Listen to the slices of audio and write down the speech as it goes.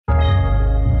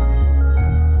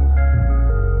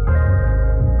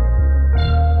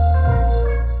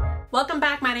Welcome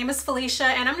back. My name is Felicia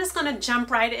and I'm just going to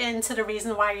jump right into the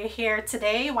reason why you're here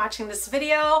today watching this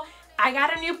video. I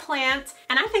got a new plant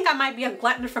and I think I might be a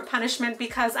glutton for punishment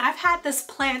because I've had this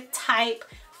plant type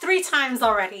 3 times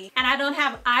already and I don't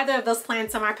have either of those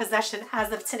plants in my possession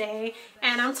as of today.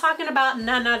 And I'm talking about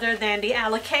none other than the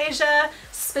Alocasia,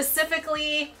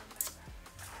 specifically,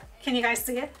 can you guys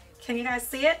see it? Can you guys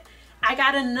see it? I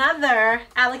got another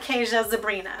Alocasia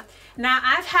Zebrina. Now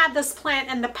I've had this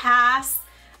plant in the past.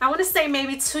 I want to say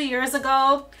maybe 2 years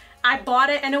ago. I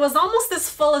bought it and it was almost as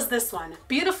full as this one.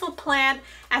 Beautiful plant.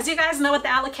 As you guys know with the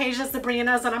Alocasia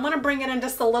Zebrinas, and I'm going to bring it in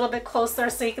just a little bit closer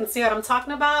so you can see what I'm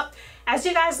talking about. As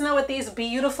you guys know with these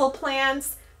beautiful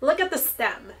plants, look at the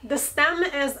stem. The stem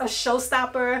is a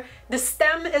showstopper. The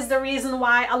stem is the reason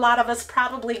why a lot of us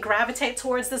probably gravitate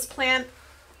towards this plant.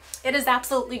 It is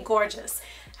absolutely gorgeous.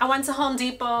 I went to Home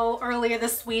Depot earlier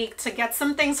this week to get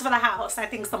some things for the house. I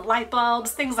think some light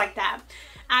bulbs, things like that.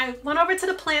 I went over to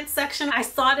the plant section. I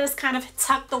saw this kind of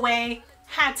tucked away,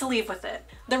 had to leave with it.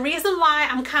 The reason why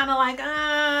I'm kind of like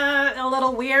a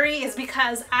little weary is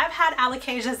because I've had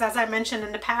alocasias, as I mentioned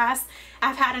in the past.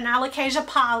 I've had an Alocasia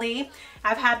poly,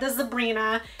 I've had the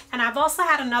Zebrina, and I've also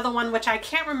had another one which I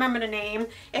can't remember the name.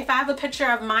 If I have a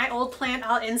picture of my old plant,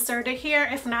 I'll insert it here.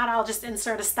 If not, I'll just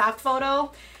insert a stock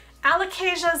photo.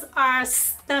 Alocasias are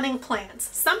stunning plants.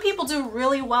 Some people do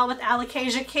really well with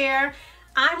alocasia care.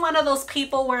 I'm one of those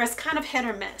people where it's kind of hit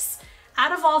or miss.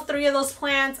 Out of all 3 of those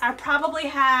plants, I probably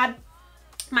had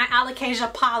my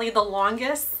Alocasia poly the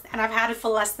longest, and I've had it for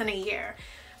less than a year.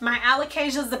 My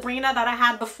Alocasia Zebrina that I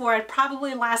had before, it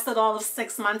probably lasted all of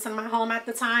 6 months in my home at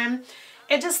the time.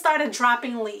 It just started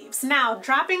dropping leaves. Now,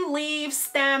 dropping leaves,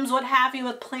 stems, what have you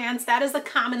with plants, that is a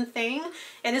common thing.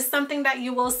 It is something that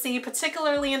you will see,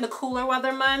 particularly in the cooler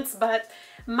weather months, but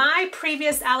my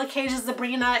previous Alocasia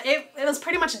Zebrina, it was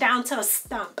pretty much down to a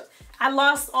stump. I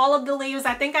lost all of the leaves.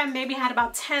 I think I maybe had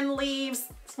about 10 leaves.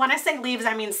 When I say leaves,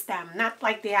 I mean stem, not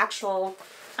like the actual,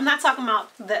 I'm not talking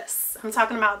about this. I'm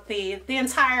talking about the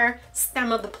entire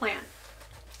stem of the plant.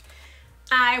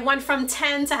 I went from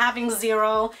 10 to having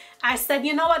 0. I said,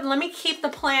 you know what, let me keep the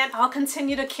plant. I'll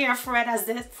continue to care for it as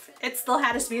if it still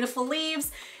had its beautiful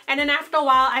leaves. And then after a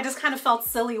while, I just kind of felt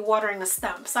silly watering the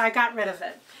stump, so I got rid of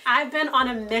it. I've been on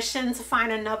a mission to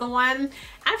find another one.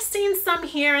 I've seen some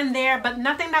here and there, but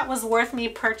nothing that was worth me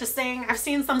purchasing. I've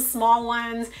seen some small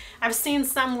ones. I've seen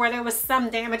some where there was some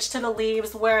damage to the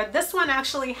leaves, where this one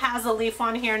actually has a leaf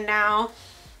on here now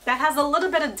that has a little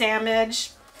bit of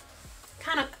damage.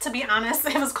 Kind of, to be honest,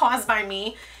 it was caused by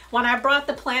me. When I brought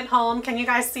the plant home, can you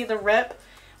guys see the rip?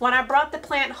 When I brought the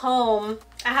plant home,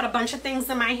 I had a bunch of things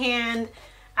in my hand.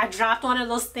 I dropped one of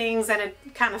those things and it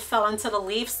kind of fell into the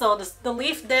leaf. So the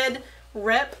leaf did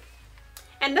rip.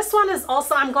 And this one is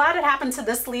also, I'm glad it happened to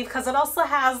this leaf because it also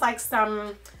has like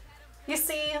some, you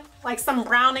see, like some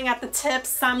browning at the tips.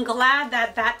 So I'm glad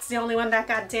that that's the only one that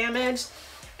got damaged.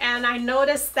 And I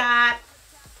noticed that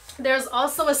there's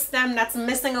also a stem that's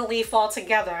missing a leaf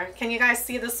altogether. Can you guys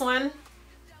see this one?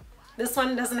 This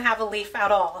one doesn't have a leaf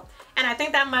at all. And I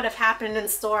think that might have happened in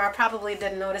store. I probably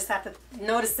didn't notice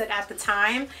it at the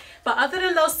time. But other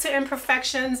than those 2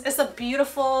 imperfections, it's a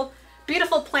beautiful,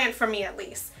 beautiful plant for me at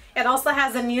least. It also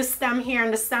has a new stem here in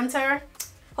the center.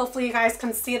 Hopefully you guys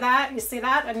can see that. You see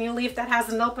that? A new leaf that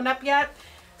hasn't opened up yet.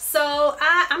 So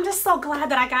I'm just so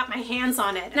glad that I got my hands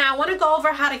on it. Now I want to go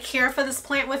over how to care for this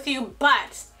plant with you,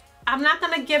 but I'm not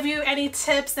going to give you any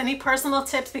tips, any personal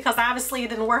tips, because obviously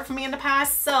it didn't work for me in the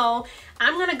past. So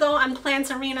I'm going to go on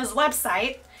Plantarina's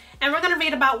website and we're going to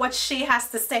read about what she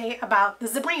has to say about the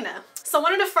Zebrina. So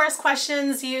one of the first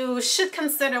questions you should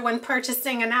consider when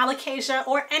purchasing an Alocasia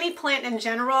or any plant in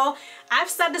general, I've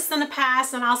said this in the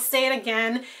past and I'll say it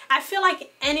again, I feel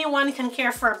like anyone can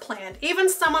care for a plant. Even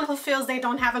someone who feels they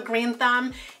don't have a green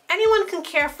thumb, anyone can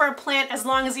care for a plant as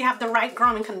long as you have the right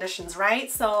growing conditions,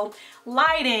 right? So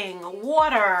lighting,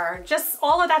 water, just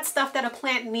all of that stuff that a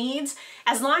plant needs,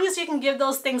 as long as you can give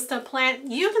those things to a plant,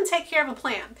 you can take care of a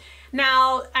plant.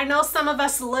 Now, I know some of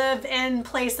us live in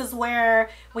places where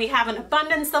we have an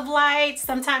abundance of light.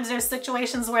 Sometimes there's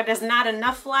situations where there's not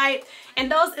enough light. In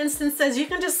those instances, you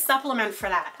can just supplement for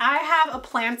that. I have a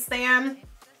plant stand.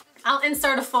 I'll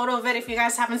insert a photo of it if you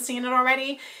guys haven't seen it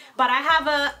already. But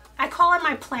I call it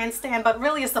my plant stand, but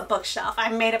really it's a bookshelf. I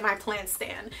made it my plant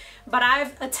stand. But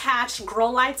I've attached grow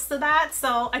lights to that.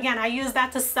 So again, I use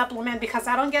that to supplement because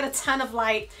I don't get a ton of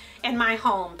light in my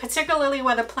home, particularly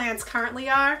where the plants currently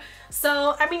are.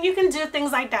 So, I mean, you can do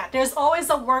things like that. There's always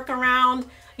a workaround.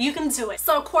 You can do it.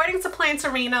 So according to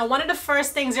Plantarina, one of the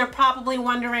first things you're probably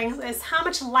wondering is how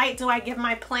much light do I give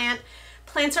my plant?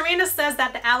 Plantarina says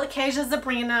that the Alocasia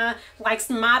zebrina likes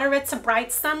moderate to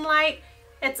bright sunlight.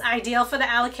 It's ideal for the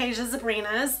Alocasia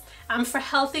zebrinas. For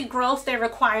healthy growth, they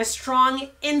require strong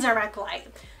indirect light.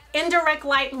 Indirect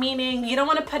light meaning you don't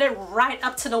want to put it right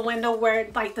up to the window where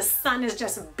like the sun is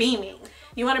just beaming.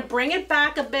 You want to bring it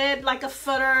back a bit, like a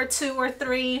foot or 2 or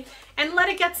 3, and let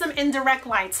it get some indirect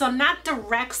light. So not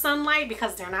direct sunlight,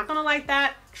 because they're not going to like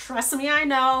that. Trust me, I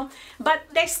know. But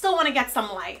they still want to get some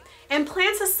light. And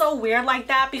plants are so weird like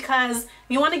that because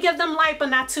you want to give them light, but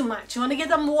not too much. You want to give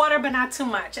them water, but not too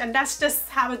much. And that's just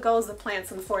how it goes with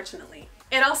plants, unfortunately.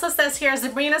 It also says here,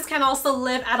 zebrinas can also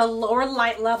live at a lower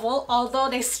light level, although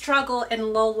they struggle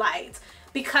in low light.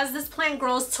 Because this plant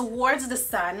grows towards the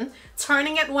sun,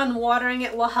 turning it when watering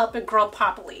it will help it grow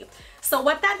properly. So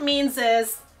what that means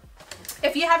is,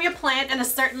 if you have your plant in a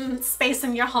certain space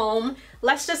in your home,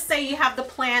 let's just say you have the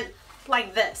plant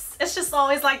like this. It's just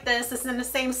always like this. It's in the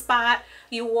same spot.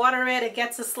 You water it, it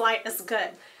gets its light, it's good.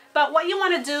 But what you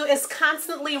want to do is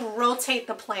constantly rotate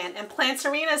the plant. And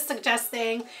Plantarina is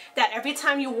suggesting that every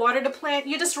time you water the plant,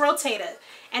 you just rotate it.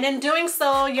 And in doing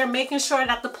so, you're making sure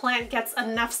that the plant gets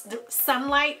enough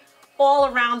sunlight all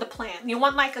around the plant. You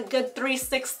want like a good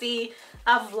 360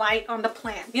 of light on the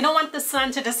plant. You don't want the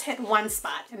sun to just hit one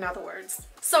spot, in other words.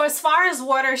 So as far as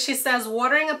water, she says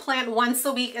watering a plant once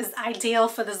a week is ideal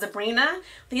for the zebrina.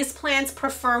 These plants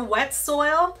prefer wet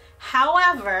soil.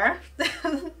 However,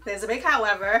 there's a big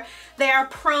however, they are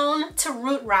prone to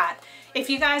root rot. If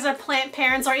you guys are plant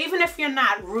parents, or even if you're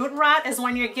not, root rot is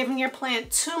when you're giving your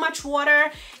plant too much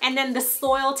water and then the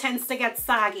soil tends to get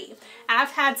soggy.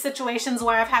 I've had situations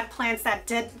where I've had plants that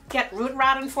did get root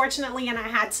rot, unfortunately, and I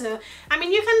had to, I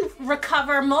mean, you can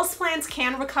recover, most plants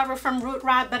can recover from root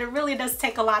rot, but it really does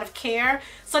take a lot of care.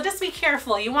 So just be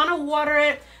careful. You want to water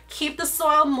it, keep the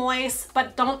soil moist,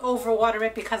 but don't overwater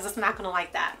it because it's not going to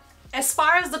like that. As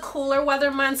far as the cooler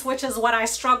weather months, which is what I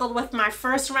struggled with my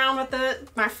first go around with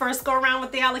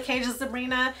the Alocasia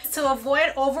zebrina, to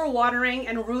avoid overwatering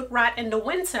and root rot in the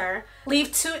winter,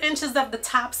 leave 2 inches of the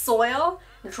top soil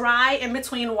dry in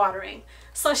between watering.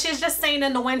 So she's just saying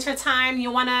in the winter time,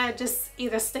 you want to just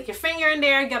either stick your finger in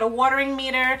there, get a watering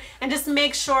meter, and just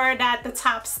make sure that the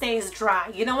top stays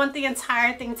dry. You don't want the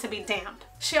entire thing to be damp.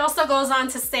 She also goes on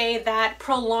to say that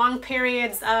prolonged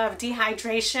periods of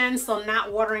dehydration, so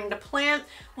not watering the plant,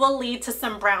 will lead to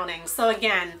some browning. So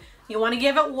again, you want to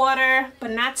give it water,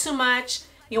 but not too much.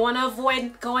 You want to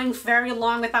avoid going very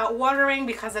long without watering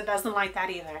because it doesn't like that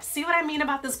either. See what I mean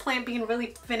about this plant being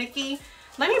really finicky?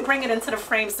 Let me bring it into the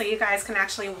frame so you guys can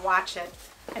actually watch it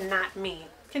and not me.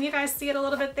 Can you guys see it a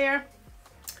little bit there?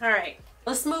 All right,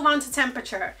 let's move on to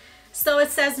temperature. So it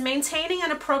says maintaining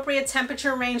an appropriate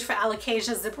temperature range for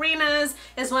Alocasia zebrinas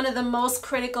is one of the most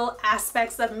critical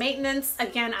aspects of maintenance.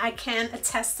 Again, I can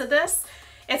attest to this.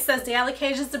 It says the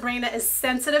Alocasia zebrina is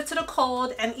sensitive to the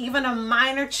cold and even a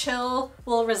minor chill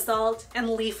will result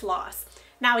in leaf loss.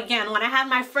 Now again, when I had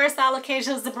my first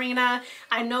Alocasia zebrina,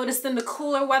 I noticed in the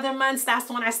cooler weather months, that's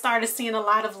when I started seeing a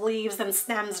lot of leaves and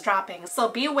stems dropping. So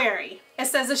be wary. It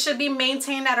says it should be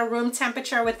maintained at a room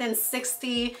temperature within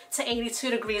 60 to 82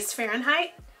 degrees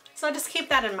Fahrenheit. So just keep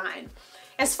that in mind.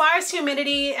 As far as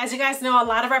humidity, as you guys know, a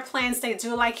lot of our plants, they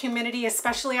do like humidity,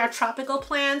 especially our tropical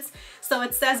plants. So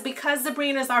it says because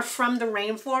zebrinas are from the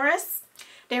rainforest,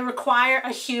 they require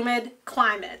a humid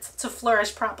climate to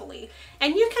flourish properly.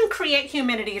 And you can create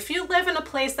humidity. If you live in a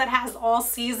place that has all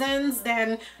seasons,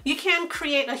 then you can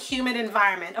create a humid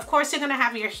environment. Of course, you're gonna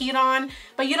have your heat on,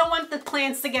 but you don't want the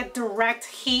plants to get direct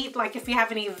heat. Like if you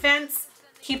have any vents,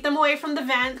 keep them away from the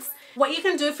vents. What you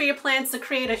can do for your plants to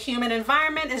create a humid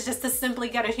environment is just to simply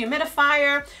get a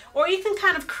humidifier, or you can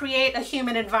kind of create a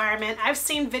humid environment. I've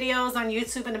seen videos on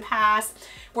YouTube in the past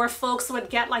where folks would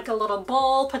get like a little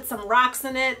bowl, put some rocks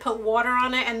in it, put water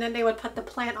on it, and then they would put the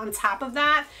plant on top of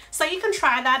that. So you can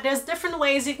try that. There's different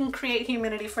ways you can create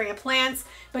humidity for your plants,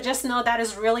 but just know that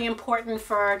is really important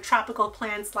for tropical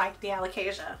plants like the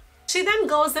Alocasia. She then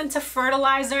goes into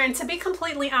fertilizer, and to be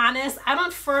completely honest, I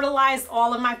don't fertilize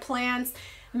all of my plants.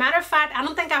 Matter of fact, I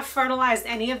don't think I've fertilized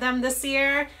any of them this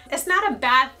year. It's not a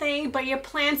bad thing, but your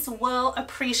plants will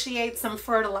appreciate some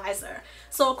fertilizer.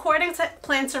 So according to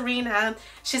Plantarina,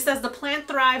 she says the plant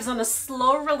thrives on a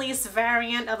slow release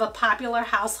variant of a popular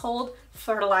household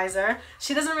fertilizer.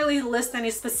 She doesn't really list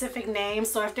any specific names,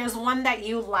 so if there's one that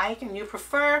you like and you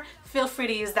prefer, feel free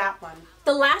to use that one.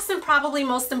 The last and probably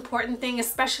most important thing,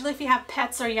 especially if you have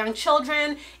pets or young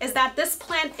children, is that this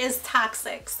plant is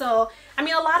toxic. So, I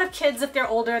mean, a lot of kids, if they're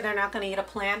older, they're not going to eat a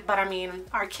plant, but I mean,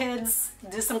 our kids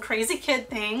do some crazy kid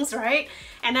things, right?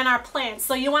 And then our plants.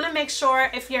 So you want to make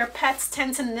sure if your pets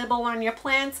tend to nibble on your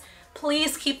plants,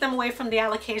 please keep them away from the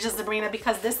Alocasia zebrina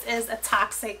because this is a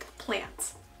toxic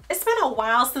plant. It's been a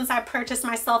while since I purchased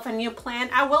myself a new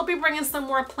plant. I will be bringing some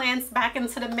more plants back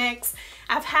into the mix.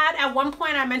 I've had, at one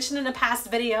point I mentioned in a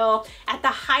past video, at the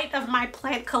height of my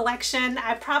plant collection,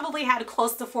 I probably had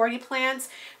close to 40 plants.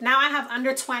 Now I have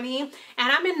under 20, and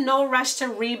I'm in no rush to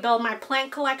rebuild my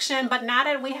plant collection, but now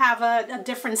that we have a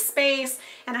different space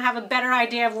and I have a better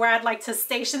idea of where I'd like to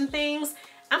station things,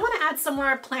 I'm gonna add some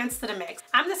more plants to the mix.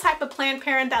 I'm the type of plant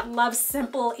parent that loves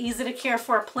simple, easy to care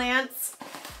for plants.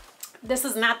 This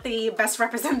is not the best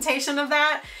representation of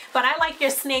that, but I like your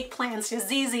snake plants, your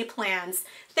ZZ plants,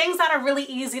 things that are really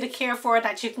easy to care for,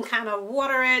 that you can kind of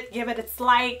water it, give it its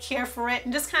light, care for it,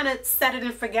 and just kind of set it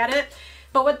and forget it.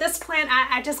 But with this plant,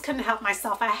 I just couldn't help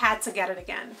myself. I had to get it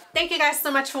again. Thank you guys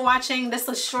so much for watching. This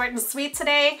was short and sweet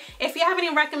today. If you have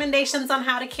any recommendations on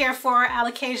how to care for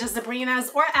Alocasia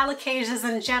zebrinas or alocasias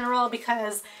in general,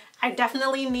 because I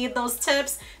definitely need those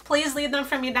tips, please leave them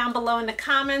for me down below in the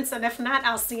comments. And if not,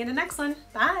 I'll see you in the next one.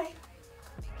 Bye.